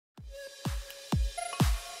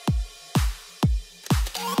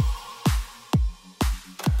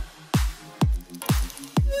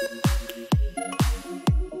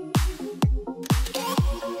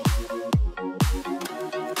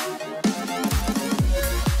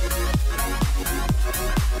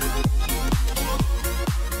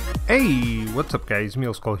Hey, what's up guys,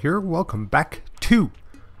 Muleskull here, welcome back to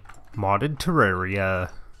Modded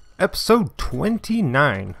Terraria, episode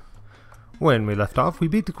 29. When we left off, we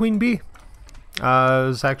beat the Queen Bee. It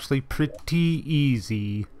was actually pretty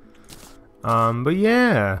easy. But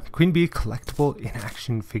yeah, Queen Bee collectible in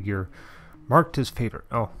action figure, marked as favorite.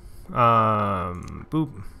 Oh,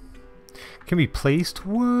 boop. Can be placed,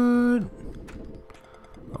 what?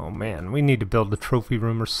 Oh man, we need to build a trophy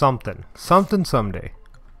room or something. Something someday.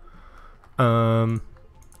 Wall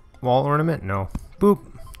ornament? No. Boop.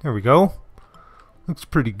 There we go. Looks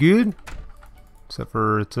pretty good. Except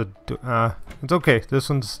for it's okay. This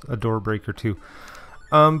one's a door breaker too.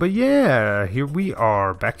 But yeah, here we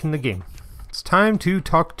are back in the game. It's time to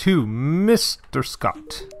talk to Mr.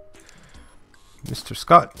 Scott. Mr.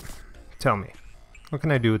 Scott, tell me, what can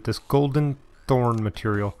I do with this golden thorn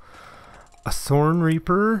material? A thorn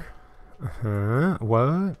reaper?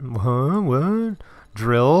 What? What?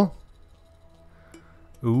 Drill?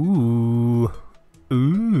 Ooh.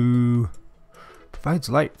 Provides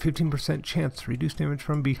light, 15% chance to reduce damage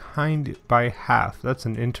from behind by half. That's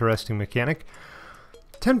an interesting mechanic.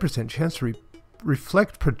 10% chance to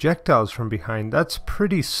reflect projectiles from behind. That's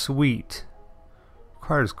pretty sweet.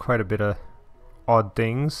 Requires quite a bit of odd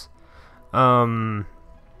things. Melee.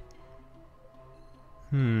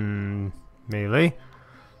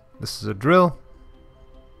 This is a drill.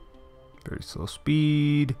 Very slow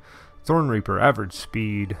speed. Thorn Reaper, average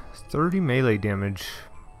speed, 30 melee damage.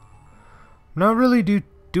 Not really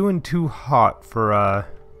doing too hot for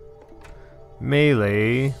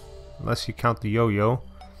melee, unless you count the Yo-Yo.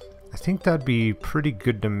 I think that'd be pretty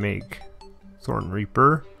good to make. Thorn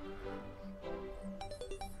Reaper.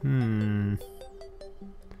 Oh,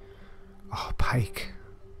 Pike.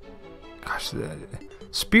 Gosh,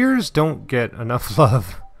 spears don't get enough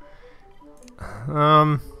love.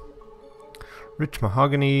 Rich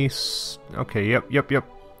mahogany. Okay, yep. You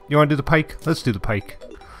want to do the pike? Let's do the pike.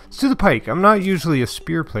 Let's do the pike. I'm not usually a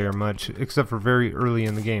spear player much, except for very early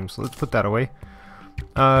in the game, so let's put that away.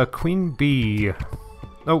 Queen Bee.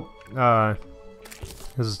 Oh,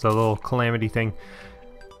 this is the little Calamity thing.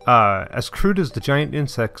 As crude as the giant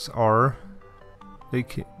insects are, they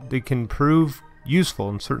can prove useful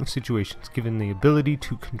in certain situations, given the ability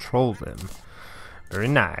to control them. Very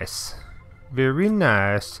nice. Very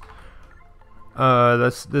nice.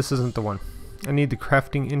 This isn't the one. I need the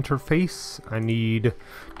crafting interface. I need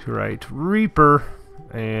to write Reaper,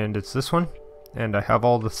 and it's this one. And I have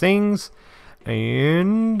all the things,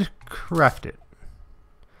 and craft it.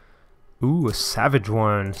 Ooh, a savage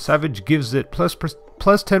one. Savage gives it plus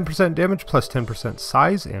 10% damage, plus 10%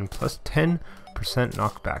 size, and plus 10%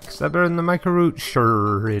 knockback. Is that better than the micro root?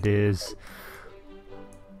 Sure it is.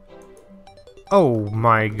 Oh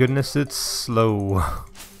my goodness, it's slow.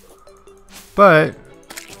 But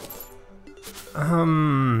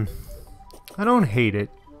I don't hate it.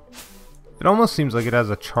 It almost seems like it has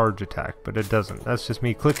a charge attack, but it doesn't. That's just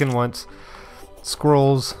me clicking once.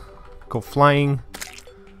 Squirrels go flying.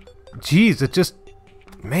 Jeez, it just,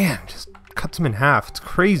 man, just cuts them in half. It's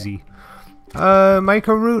crazy.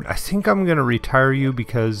 Micro root, I think I'm gonna retire you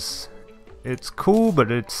because it's cool,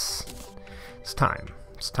 but it's time.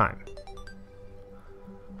 It's time.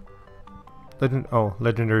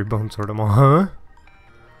 Legendary bone sword. Huh?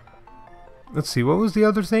 Let's see, what was the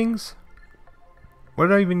other things? What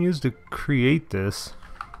did I even use to create this?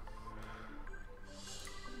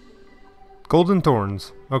 Golden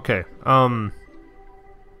thorns. Okay.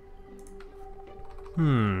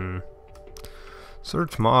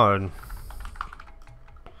 Search mod.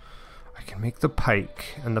 I can make the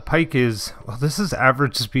pike, and the pike is, well, this is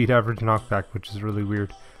average speed, average knockback, which is really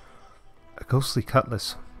weird. A ghostly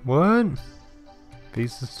cutlass. What?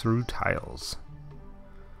 Phases through tiles.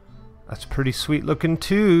 That's pretty sweet looking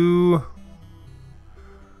too.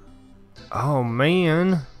 Oh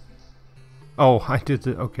man. Oh, I did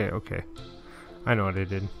the, okay. I know what I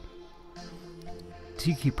did.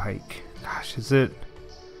 Tiki pike. Gosh, is it,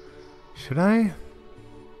 should I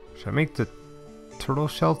make the turtle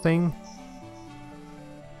shell thing?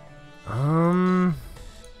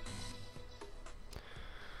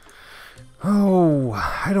 Oh,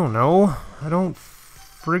 I don't know. I don't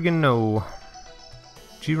friggin' know.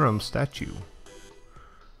 GRealm statue.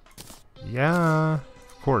 Yeah,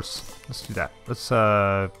 of course. Let's do that. Let's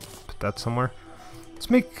put that somewhere.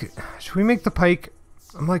 Should we make the pike?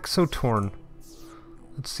 I'm like so torn.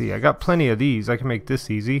 Let's see, I got plenty of these. I can make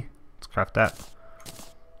this easy. Let's craft that.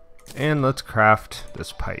 And let's craft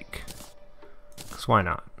this pike. 'Cause why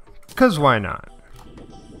not? 'Cause why not?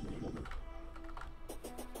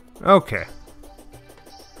 Okay.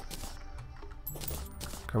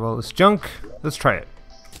 Grab all this junk. Let's try it.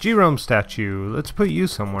 GRealm statue. Let's put you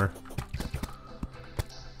somewhere.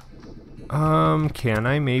 Can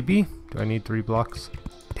I maybe? Do I need 3 blocks?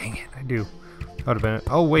 Dang it, I do. That would have been it.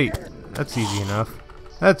 Oh wait, that's easy enough.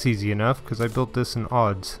 That's easy enough because I built this in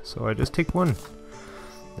odds. So I just take 1.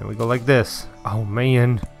 Then we go like this. Oh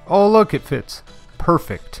man. Oh look, it fits.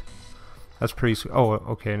 Perfect. That's pretty sweet. Oh,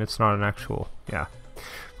 okay, and it's not an actual. Yeah.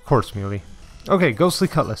 Of course, Muley. Okay, Ghostly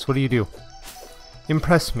Cutlass. What do you do?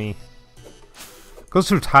 Impress me. Goes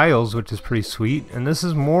through tiles, which is pretty sweet. And this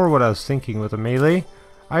is more what I was thinking with a melee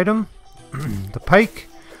item. The pike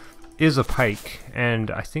is a pike, and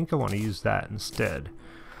I think I want to use that instead.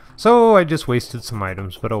 So I just wasted some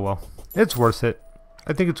items, but oh well. It's worth it.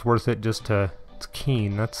 I think it's worth it just to... It's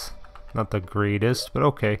keen. That's not the greatest, but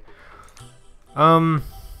okay.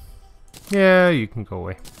 Yeah, you can go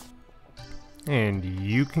away. And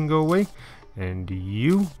you can go away. And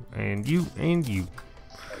you, and you, and you.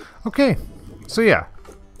 Okay. So yeah,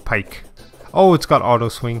 pike. Oh, it's got auto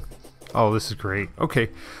swing. Oh, this is great. Okay,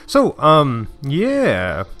 so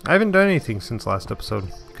yeah, I haven't done anything since last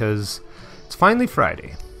episode because it's finally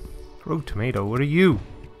Friday. Rogue Tomato, what are you?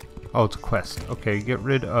 Oh, it's a quest. Okay, get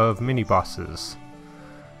rid of mini bosses.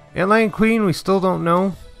 And Lion Queen, we still don't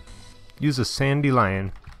know. Use a sandy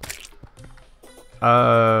lion.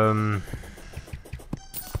 I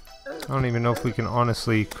don't even know if we can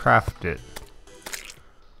honestly craft it.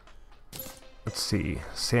 Let's see,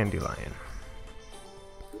 sandy lion.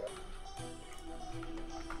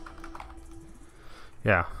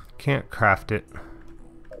 Yeah, can't craft it.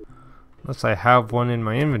 Unless I have one in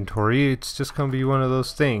my inventory, it's just gonna be one of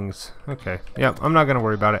those things. Okay, yeah, I'm not gonna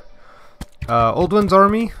worry about it. Old One's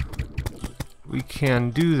Army. We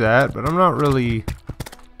can do that, but I'm not really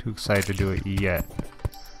too excited to do it yet.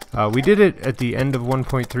 We did it at the end of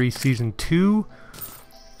 1.3 Season 2,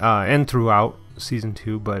 and throughout Season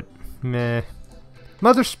 2, but meh.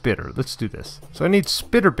 Mother Spitter, let's do this. So I need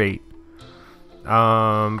spitter bait.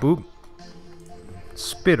 Boop.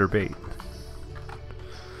 Spitter bait.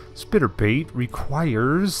 Spitter bait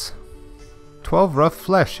requires 12 rough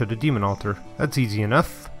flesh at a demon altar. That's easy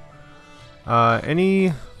enough. Oh,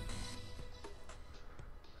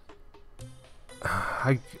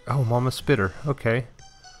 Mama Spitter. Okay.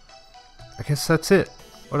 I guess that's it.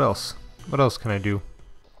 What else? What else can I do?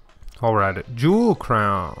 While we're at it. Jewel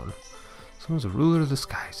Crown. Someone's a ruler of the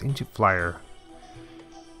skies. Ancient flyer.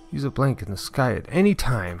 Use a blank in the sky at any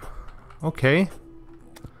time. Okay.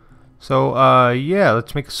 So, yeah,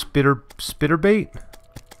 let's make a spitter bait.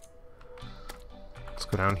 Let's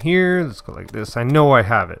go down here. Let's go like this. I know I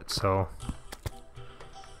have it, so.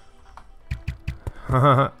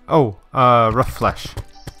 Oh, rough flesh.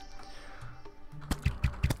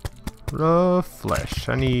 Rough flesh.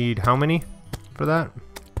 I need how many for that?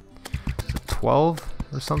 12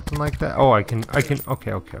 or something like that. Oh, I can. Okay.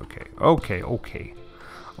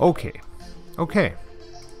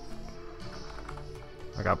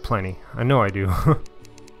 I got plenty. I know I do.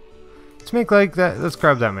 Let's make like that. Let's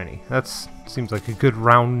grab that many. That seems like a good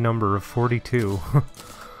round number of 42.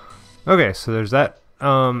 Okay, so there's that.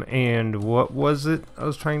 And what was it I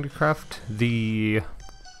was trying to craft? So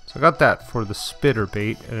I got that for the spitter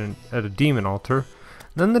bait at a demon altar.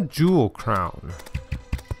 Then the jewel crown.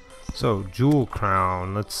 So jewel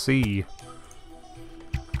crown. Let's see.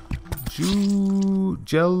 Jewel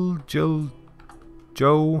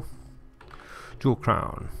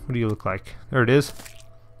crown. What do you look like? There it is.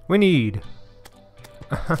 We need.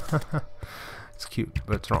 It's cute,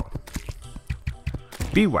 but it's wrong.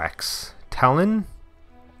 Beeswax, talon,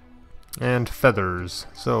 and feathers.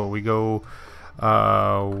 So we go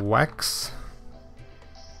wax.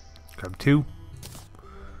 Grab 2.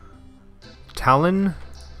 Talon.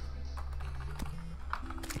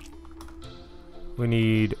 We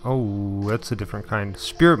need. Oh, that's a different kind.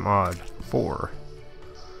 Spirit mod 4.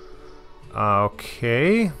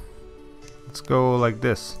 Okay. Let's go like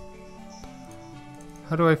this.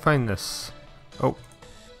 How do I find this? Oh.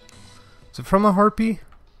 Is it from a harpy?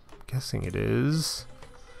 I'm guessing it is.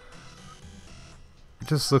 It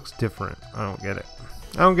just looks different. I don't get it.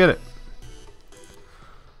 I don't get it.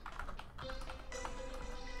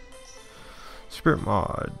 Spirit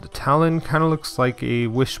mod. The talon kind of looks like a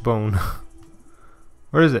wishbone.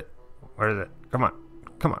 Where is it? Where is it? Come on.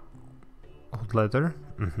 Come on. Old leather.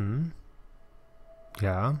 Mm-hmm.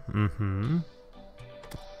 Yeah. Mm-hmm.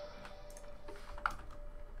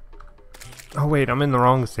 Oh wait, I'm in the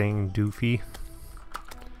wrong thing, doofy.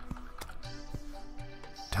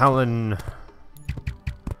 Talon.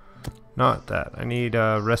 Not that. I need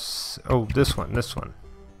rest. Oh, this one. This one.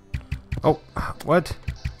 Oh, what?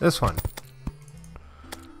 This one.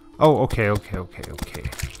 Oh, okay.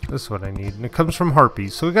 This is what I need. And it comes from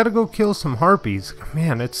harpies. So we gotta go kill some harpies.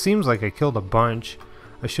 Man, it seems like I killed a bunch.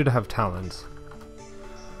 I should have talons.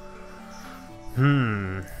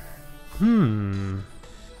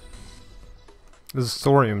 This is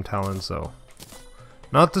thorium talons, though.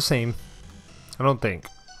 Not the same. I don't think.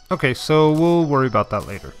 Okay, so we'll worry about that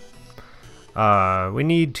later. We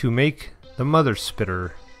need to make the mother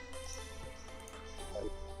spitter.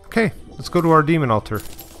 Okay, let's go to our demon altar.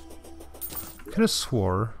 I could have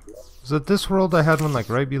swore. Was it this world I had one like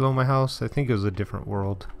right below my house? I think it was a different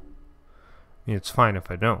world. I mean, it's fine if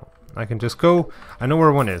I don't. I can just go. I know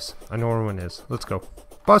where one is. I know where one is. Let's go.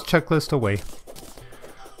 Boss checklist away.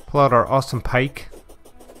 Pull out our awesome pike.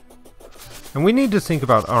 And we need to think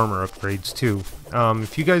about armor upgrades too.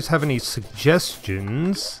 If you guys have any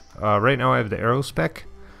suggestions, right now I have the arrow spec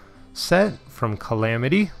set from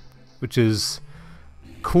Calamity, which is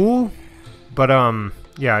cool, but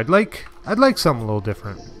yeah, I'd like something a little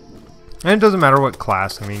different. And it doesn't matter what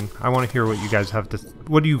class. I mean, I want to hear what you guys have to.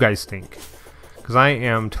 What do you guys think? Because I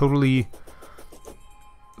am totally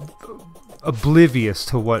oblivious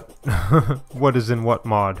to what what is in what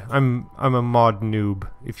mod. I'm a mod noob,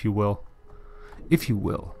 if you will. If you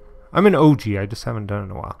will. I'm an OG. I just haven't done it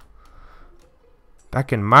in a while.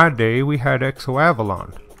 Back in my day, we had Exo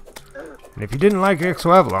Avalon. And if you didn't like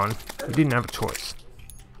Exo Avalon, you didn't have a choice.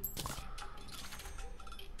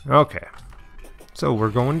 Okay. So we're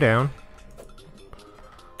going down.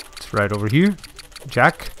 It's right over here.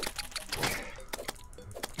 Jack.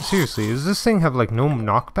 Seriously, does this thing have like no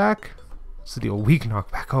knockback? What's the deal? Weak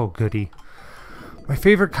knockback. Oh, goody. My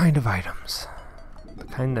favorite kind of items. The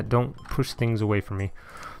kind that don't push things away from me.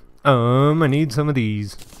 I need some of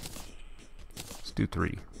these. Let's do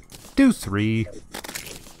 3. Do 3.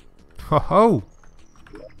 Ho ho!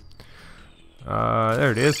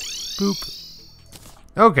 There it is. Boop.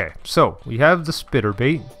 Okay, so we have the spitter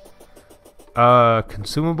bait.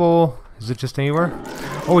 Consumable. Is it just anywhere?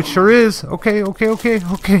 Oh, it sure is. Okay, okay, okay,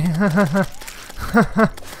 okay.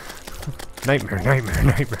 Nightmare, nightmare,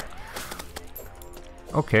 nightmare.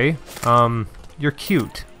 Okay, you're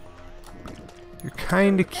cute. You're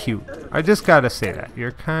kinda cute. I just gotta say that.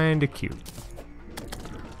 You're kinda cute.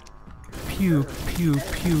 Pew, pew,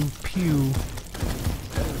 pew, pew.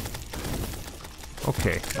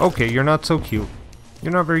 Okay, okay, you're not so cute.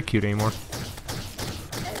 You're not very cute anymore.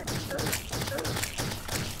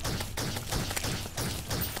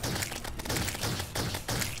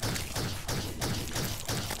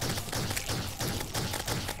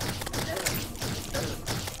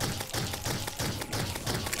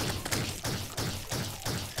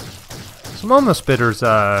 Some almost spitters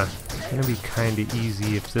gonna be kinda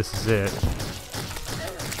easy if this is it.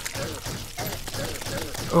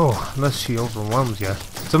 Oh, unless she overwhelms you.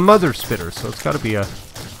 It's a mother spitter, so it's gotta be a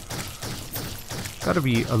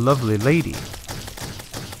lovely lady.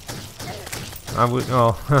 I would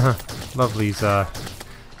lovely's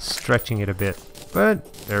stretching it a bit.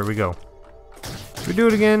 But there we go. Should we do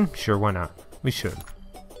it again? Sure, why not? We should.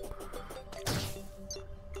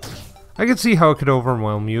 I can see how it could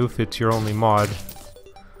overwhelm you if it's your only mod.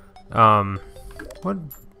 What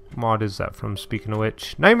mod is that from, speaking of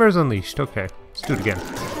which? Nightmares Unleashed. Okay, let's do it again.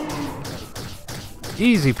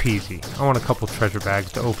 Easy peasy. I want a couple treasure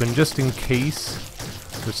bags to open just in case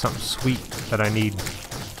there's something sweet that I need.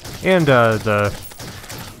 And the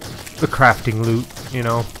crafting loot, you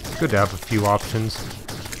know. Good to have a few options.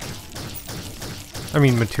 I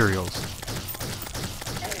mean materials.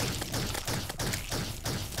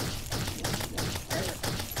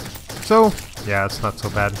 So, yeah, it's not so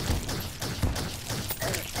bad.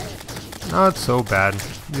 Not so bad.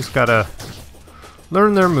 You just gotta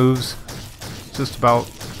learn their moves. It's just about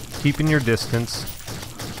keeping your distance.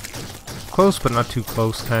 Close but not too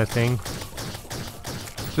close kind of thing.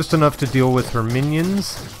 Just enough to deal with her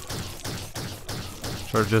minions.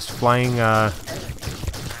 Which are just flying,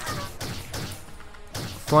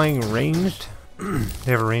 flying ranged.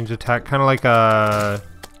 They have a ranged attack. Kind of like a...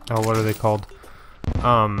 Oh, what are they called?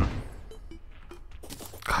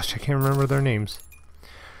 Gosh, I can't remember their names.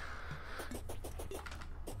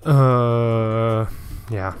 Yeah,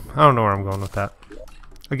 I don't know where I'm going with that.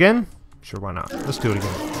 Again? Sure, why not? Let's do it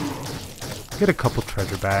again. Get a couple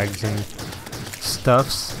treasure bags and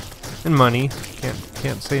stuffs and money.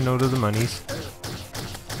 Can't say no to the monies.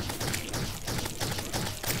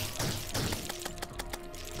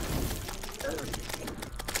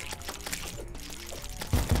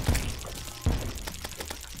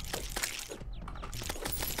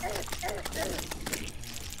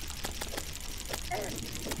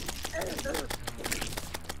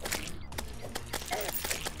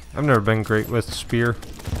 I've never been great with spear.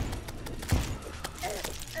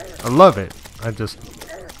 I love it. I just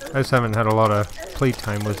haven't had a lot of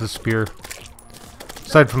playtime with the spear.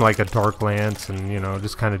 Aside from like a dark lance and, you know,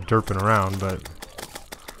 just kind of derping around, but...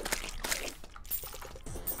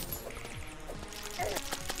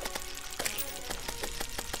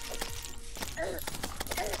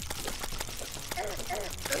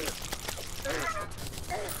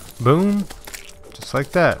 Boom. Just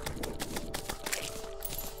like that.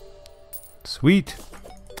 Sweet.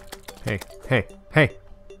 Hey, hey, hey,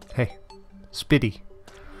 hey. Spitty.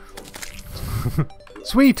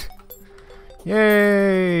 Sweet.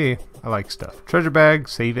 Yay. I like stuff. Treasure bag,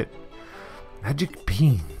 save it. Magic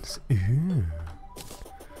beans. Ooh.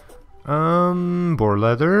 Boar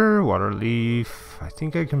leather, water leaf. I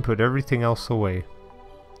think I can put everything else away.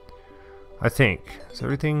 I think. Is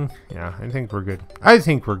everything? Yeah, I think we're good. I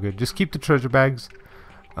think we're good. Just keep the treasure bags.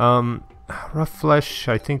 Rough flesh,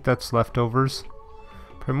 I think that's leftovers.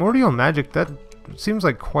 Primordial magic, that seems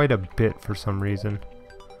like quite a bit for some reason.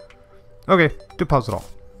 Okay, deposit all.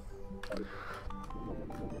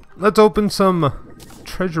 Let's open some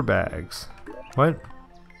treasure bags. What?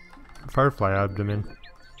 Firefly abdomen.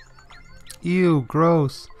 Ew,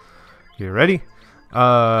 gross. Okay, ready?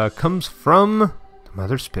 Comes from the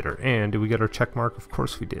Mother Spitter. And did we get our check mark? Of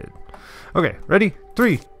course we did. Okay, ready?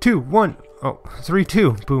 3, 2, 1. Oh, 3,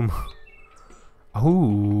 2. Boom.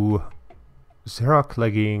 Oh. Xerox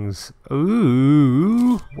leggings.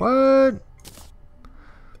 Ooh. What?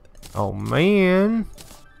 Oh, man.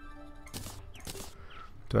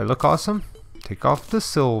 Do I look awesome? Take off the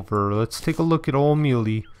silver. Let's take a look at old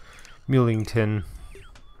Mulington.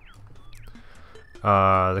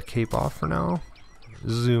 The cape off for now.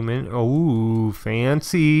 Zoom in. Oh,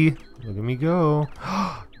 fancy. Look at me go.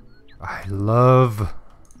 I love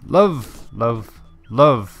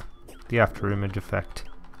the after image effect.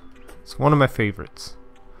 It's one of my favorites.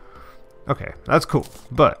 Okay, that's cool.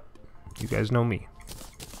 But you guys know me.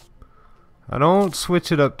 I don't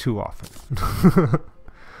switch it up too often.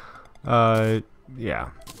 Yeah.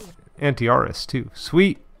 Antiaris too.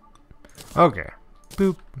 Sweet. Okay.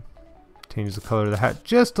 Boop. Change the color of the hat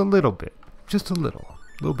just a little bit. Just a little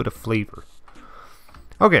bit of flavor.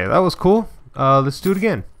 Okay, that was cool. Let's do it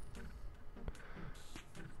again.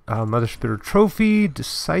 Mother Spitter Trophy,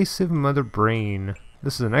 Decisive Mother Brain.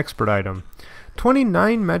 This is an expert item.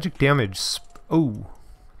 29 magic damage. Oh,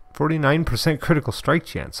 49% critical strike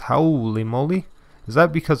chance. Holy moly. Is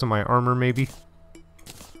that because of my armor, maybe?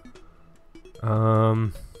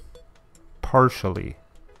 Partially.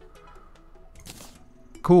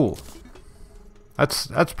 Cool.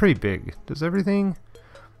 That's pretty big. Does everything?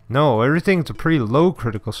 No, everything's a pretty low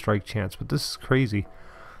critical strike chance, but this is crazy.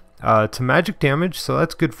 To magic damage, so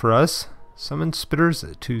that's good for us. Summon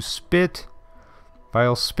spitters to spit,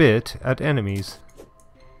 vile spit at enemies.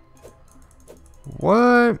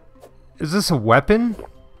 What? Is this a weapon?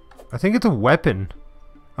 I think it's a weapon.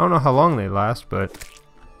 I don't know how long they last, but...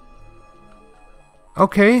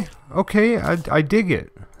 Okay, okay, I dig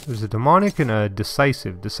it. There's a demonic and a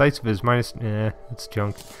decisive. Decisive is minus... it's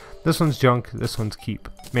junk. This one's junk, this one's keep.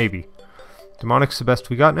 Maybe. Demonic's the best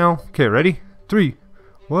we got now. Okay, ready? 3.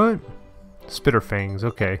 What? Spitter fangs,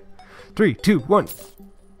 okay. 3, 2, 1.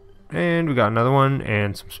 And we got another one,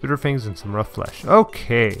 and some spitter fangs and some rough flesh.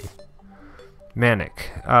 Okay.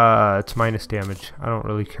 Manic. It's minus damage. I don't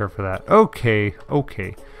really care for that. Okay,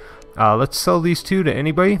 okay. Let's sell these two to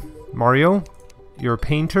anybody. Mario, you're a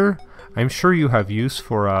painter. I'm sure you have use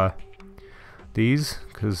for these,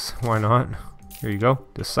 because why not? Here you go.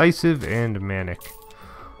 Decisive and manic.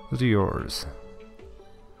 Those are yours.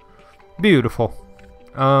 Beautiful.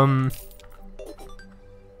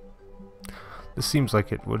 This seems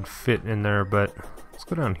like it would fit in there, but let's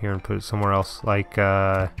go down here and put it somewhere else. Like,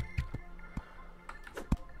 I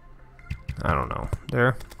don't know.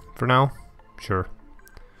 There, for now. Sure.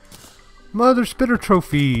 Mother Spitter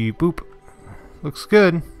Trophy. Boop. Looks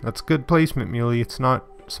good. That's good placement, Muley. It's not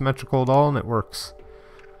symmetrical at all, and it works.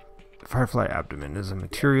 Firefly abdomen is a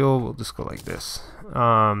material. We'll just go like this.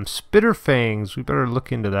 Spitter fangs. We better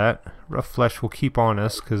look into that. Rough flesh will keep on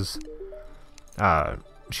us because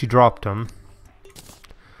she dropped them.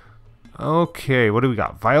 Okay, what do we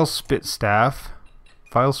got? Vile spit staff.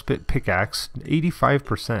 Vile spit pickaxe.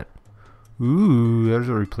 85%. Ooh, there's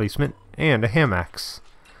a replacement. And a ham axe.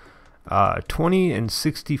 20 and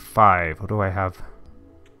 65. What do I have?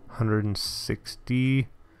 160.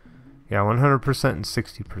 Yeah, 100% and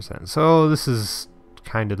 60%. So this is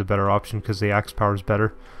kind of the better option because the axe power is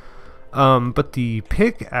better. But the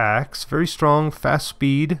pickaxe, very strong, fast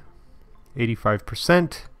speed,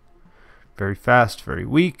 85%. Very fast, very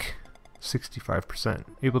weak, 65%.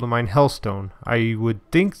 Able to mine hellstone. I would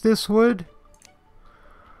think this would.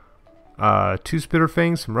 2 spitter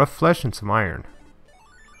fangs, some rough flesh, and some iron.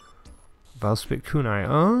 Vile spit kunai.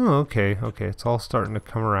 Oh, okay, okay. It's all starting to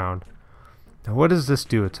come around. Now, what does this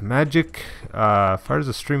do? It's a magic. Fires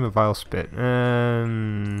a stream of vile spit.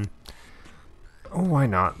 Oh, why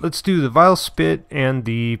not? Let's do the vile spit and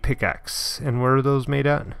the pickaxe. And where are those made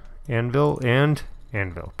at? Anvil and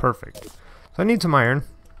anvil. Perfect. So I need some iron.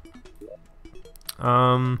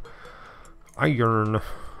 Iron.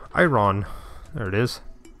 There it is.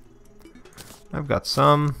 I've got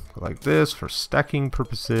some. Go like this for stacking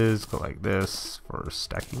purposes. Go like this for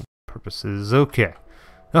stacking purposes. Okay.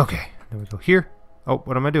 Okay. Then we go here. Oh,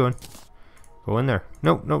 what am I doing? Go in there.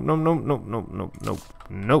 Nope, nope, nope, nope, nope, nope, nope, nope,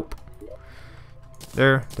 nope.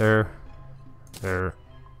 There, there, there,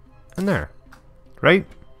 and there. Right?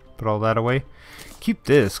 Put all that away. Keep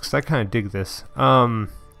this, because I kind of dig this.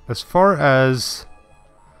 As far as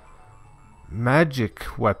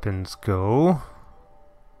magic weapons go,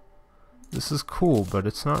 this is cool, but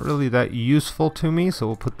it's not really that useful to me, so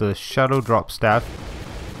we'll put the shadow drop staff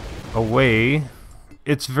away.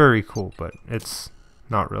 It's very cool, but it's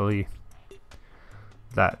not really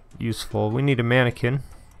that useful. We need a mannequin.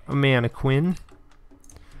 A mannequin.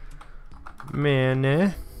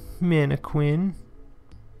 Mannequin.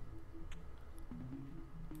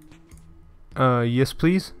 Yes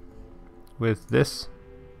please. With this.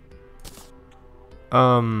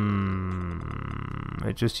 I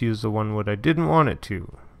just used the one what I didn't want it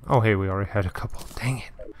to. Oh hey, we already had a couple. Dang it.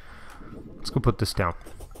 Let's go put this down.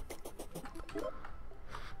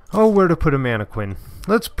 Oh, where to put a mannequin?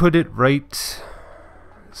 Let's put it right...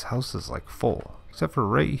 This house is like full. Except for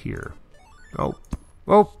right here. Oh.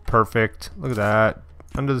 Oh, perfect. Look at that.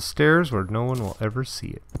 Under the stairs where no one will ever see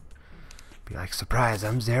it. Be like, surprise,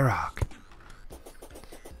 I'm Xerox.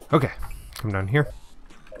 Okay. Come down here.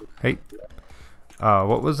 Hey.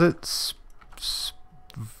 What was it?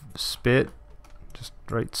 Spit. Just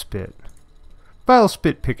right spit. Vile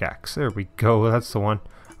spit pickaxe. There we go. That's the one.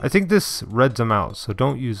 I think this reds them out, so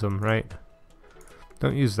don't use them, right?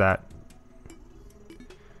 Don't use that.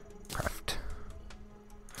 Craft.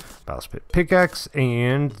 Vile spit pickaxe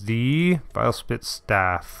and the vile spit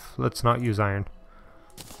staff. Let's not use iron.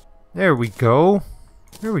 There we go.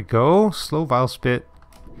 There we go. Slow vile spit.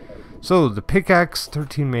 So the pickaxe,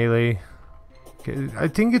 13 melee. Okay, I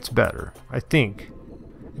think it's better. I think.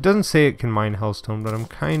 It doesn't say it can mine hellstone, but I'm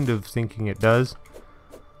kind of thinking it does.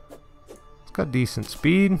 It's got decent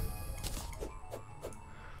speed.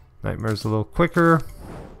 Nightmare's a little quicker.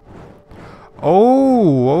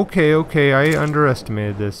 Oh, okay, okay. I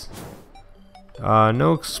underestimated this.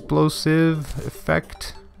 No explosive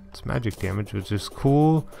effect. It's magic damage, which is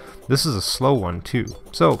cool. This is a slow one too.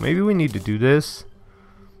 So maybe we need to do this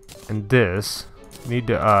and this. We need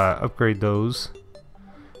to upgrade those.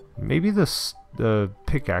 Maybe the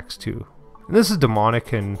pickaxe too. And this is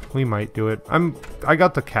demonic, and we might do it. I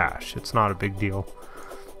got the cash. It's not a big deal.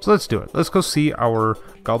 So let's do it. Let's go see our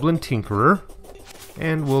Goblin Tinkerer,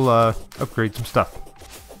 and we'll upgrade some stuff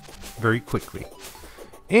very quickly.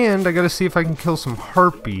 And I gotta see if I can kill some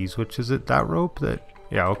harpies. Which is it? That rope? That?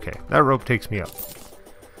 Yeah. Okay. That rope takes me up.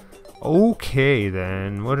 Okay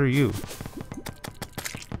then. What are you?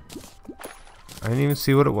 I didn't even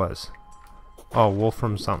see what it was. Oh,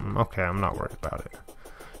 Wolfram something. Okay, I'm not worried about it.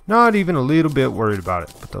 Not even a little bit worried about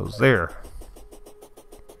it. Put those there.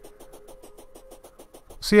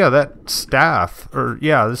 So yeah, that staff, or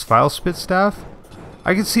yeah, this vile spit staff,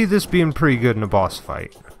 I could see this being pretty good in a boss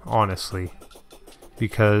fight, honestly.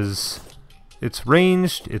 Because it's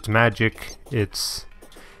ranged, it's magic, it's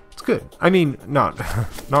good. I mean,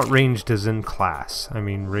 not ranged as in class. I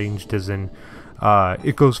mean ranged as in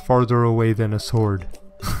it goes farther away than a sword.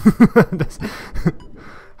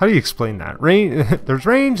 How do you explain that? There's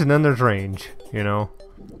range and then there's range, you know.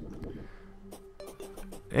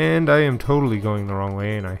 And I am totally going the wrong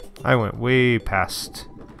way, and I went way past.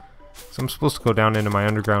 So I'm supposed to go down into my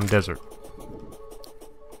underground desert.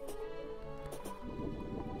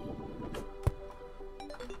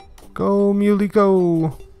 Go, Muley,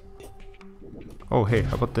 go! Oh, hey,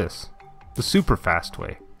 how about this? The super fast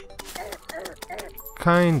way.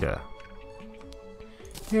 Kinda.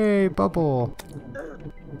 Yay, bubble!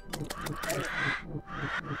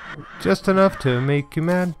 Just enough to make you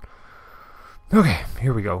mad. Okay,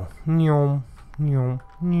 here we go. Nyom, nyom,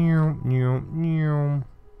 nyom, nyom, nyom.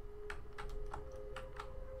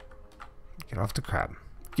 Get off the crab.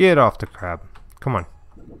 Get off the crab. Come on.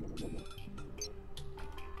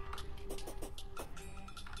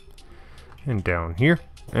 And down here.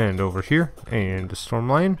 And over here. And the storm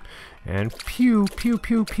lion. And pew, pew,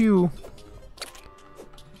 pew, pew.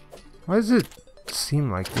 Why does it seem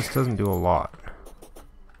like this doesn't do a lot?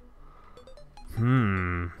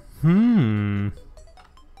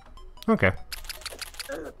 Okay.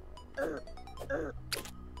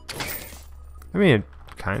 I mean, it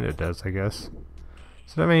kind of does, I guess.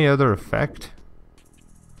 Does it have any other effect?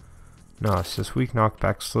 No, it's just weak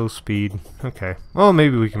knockback, slow speed. Okay. Well,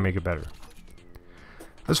 maybe we can make it better.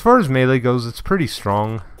 As far as melee goes, it's pretty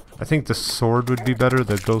strong. I think the sword would be better,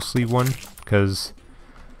 the ghostly one, because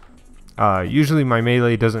usually my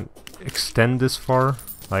melee doesn't extend this far,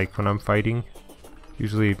 like when I'm fighting.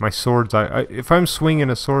 Usually my swords, if I'm swinging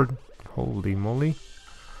a sword... Holy moly.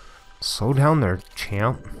 Slow down there,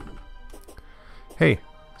 champ. Hey,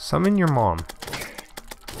 summon your mom.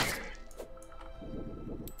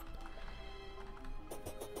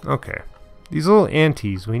 Okay. These little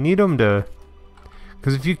antis, we need them to...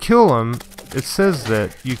 Because if you kill them, it says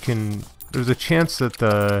that you can... There's a chance that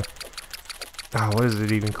the... Oh, what is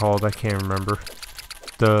it even called? I can't remember.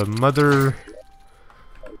 The mother...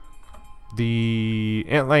 The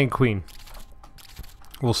Antlion Queen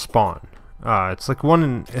will spawn. It's like 1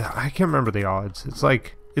 in... I can't remember the odds. It's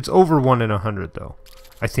like... It's over 1 in 100 though.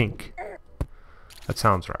 I think. That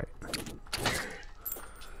sounds right.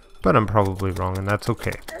 But I'm probably wrong, and that's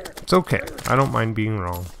okay. It's okay. I don't mind being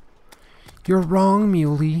wrong. You're wrong,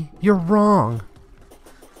 Muley. You're wrong.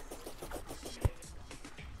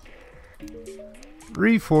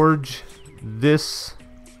 Reforge this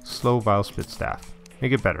slow vile spit staff.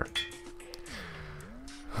 Make it better.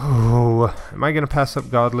 Oh, am I gonna pass up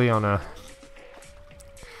godly on a...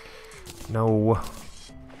 No.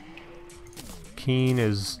 Keen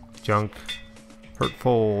is junk.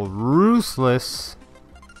 Hurtful. Ruthless.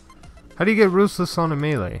 How do you get ruthless on a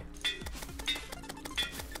melee?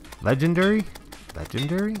 Legendary?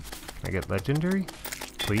 Legendary? Can I get legendary?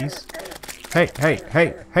 Please? Hey, hey,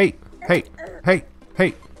 hey, hey, hey, hey,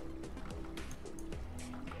 hey.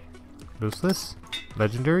 Ruthless?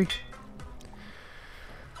 Legendary?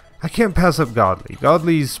 I can't pass up godly.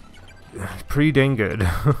 Godly's pretty dang good.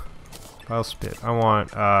 I'll spit. I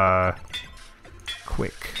want,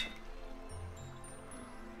 quick.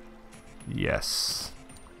 Yes.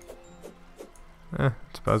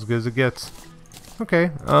 It's about as good as it gets.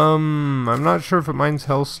 Okay, I'm not sure if it mines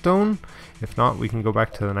Hellstone. If not, we can go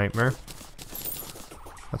back to the Nightmare.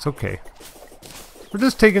 That's okay. We're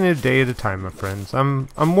just taking it a day at a time, my friends. I'm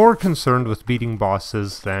more concerned with beating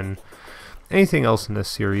bosses than anything else in this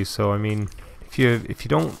series. So I mean, if you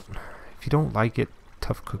don't like it,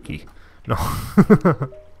 tough cookie. No.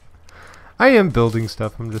 I am building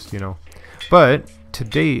stuff. I'm just, you know. But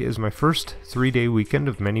today is my first 3-day weekend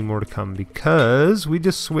of many more to come because we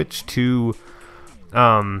just switched to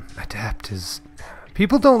Adept is...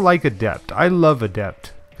 People don't like Adept. I love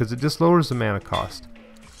Adept because it just lowers the mana cost.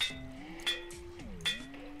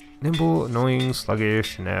 Nimble, annoying,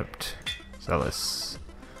 sluggish, inept, zealous.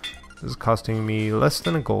 This is costing me less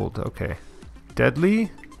than a gold. Okay.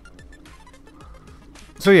 Deadly.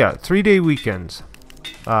 So yeah, 3-day weekends.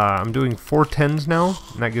 I'm doing 4 10s now,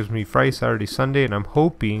 and that gives me Friday, Saturday, Sunday, and I'm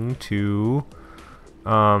hoping to...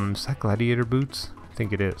 is that Gladiator Boots? I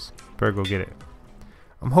think it is. Better go get it.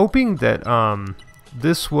 I'm hoping that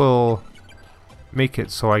this will make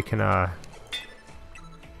it so I can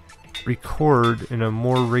record in a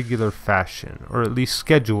more regular fashion, or at least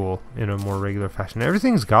schedule in a more regular fashion.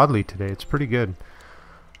 Everything's godly today. It's pretty good.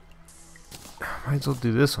 Might as well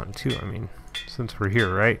do this one too. I mean, since we're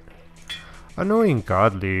here, right? Annoying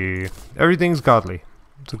godly. Everything's godly.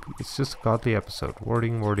 It's just a godly episode.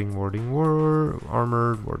 Warding, warding, warding,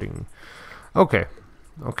 armored, warding. Okay.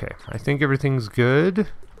 Okay. I think everything's good.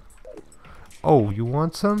 Oh, you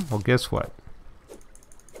want some? Well, guess what?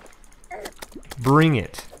 Bring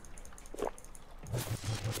it.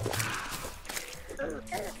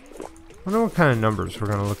 I wonder what kind of numbers we're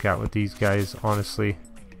going to look at with these guys, honestly.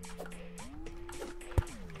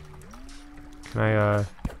 Can I,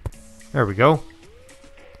 there we go.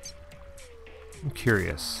 I'm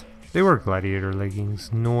curious. They were gladiator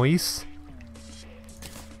leggings. Noise.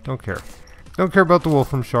 Don't care. Don't care about the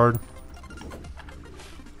Wolfram Shard.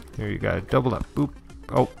 There you got it. Double up. Boop.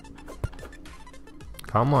 Oh.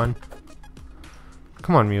 Come on.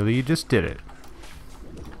 Come on, Muley. You just did it.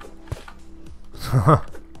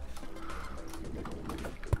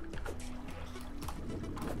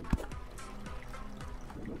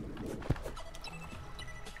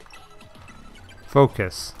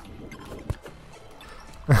 Focus.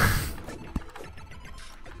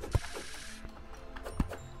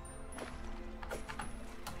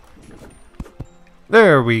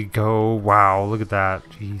 There we go. Wow, look at that.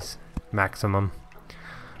 Jeez. Maximum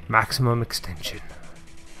extension.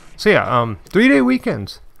 So yeah, 3-day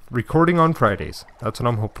weekends. Recording on Fridays. That's what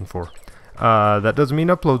I'm hoping for. That doesn't mean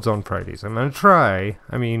uploads on Fridays. I'm gonna try.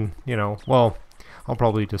 I mean, you know, well, I'll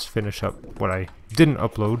probably just finish up what I didn't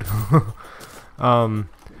upload.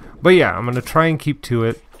 But yeah, I'm gonna try and keep to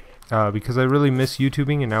it because I really miss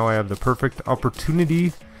YouTubing, and now I have the perfect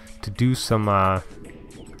opportunity to do some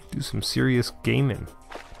serious gaming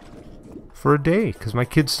for a day, because my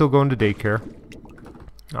kid's still going to daycare.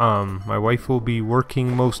 My wife will be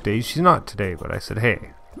working most days. She's not today, but I said,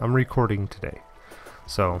 hey, I'm recording today.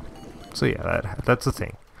 So yeah, that's the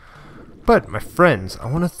thing. But my friends,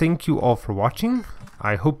 I want to thank you all for watching.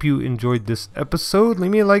 I hope you enjoyed this episode.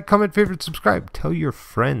 Leave me a like, comment, favorite, subscribe. Tell your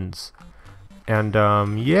friends. And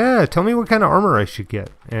yeah, tell me what kind of armor I should get.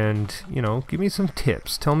 And, you know, give me some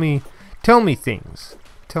tips. Tell me things.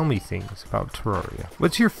 Tell me things about Terraria.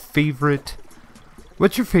 What's your favorite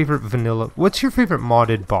vanilla? What's your favorite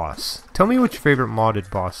modded boss? Tell me what your favorite modded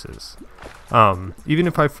boss is. Even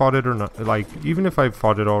if I fought it or not, like, even if I've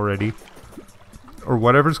fought it already, or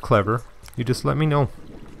whatever's clever, you just let me know.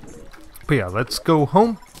 But yeah, let's go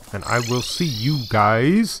home, and I will see you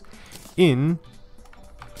guys in...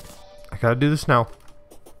 I gotta do this now.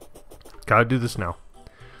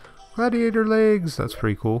 Gladiator legs, that's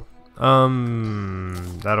pretty cool.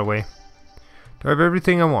 That away. Do I have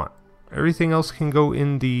everything I want? Everything else can go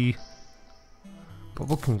in the...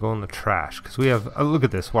 Bubble can go in the trash, because we have... look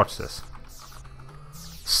at this, watch this.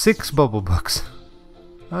 6 bubble books.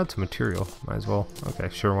 That's material, might as well. Okay,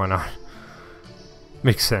 sure, why not?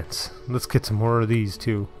 Makes sense. Let's get some more of these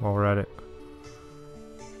too while we're at it.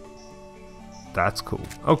 That's cool.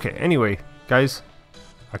 Okay, anyway, guys,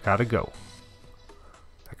 I gotta go.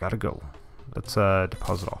 Let's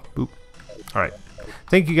deposit all. Boop. Alright.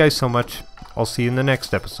 Thank you guys so much. I'll see you in the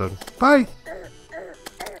next episode. Bye!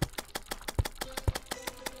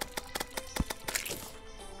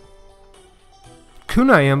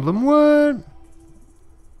 Kunai emblem, what?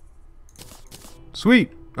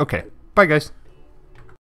 Sweet. Okay. Bye, guys.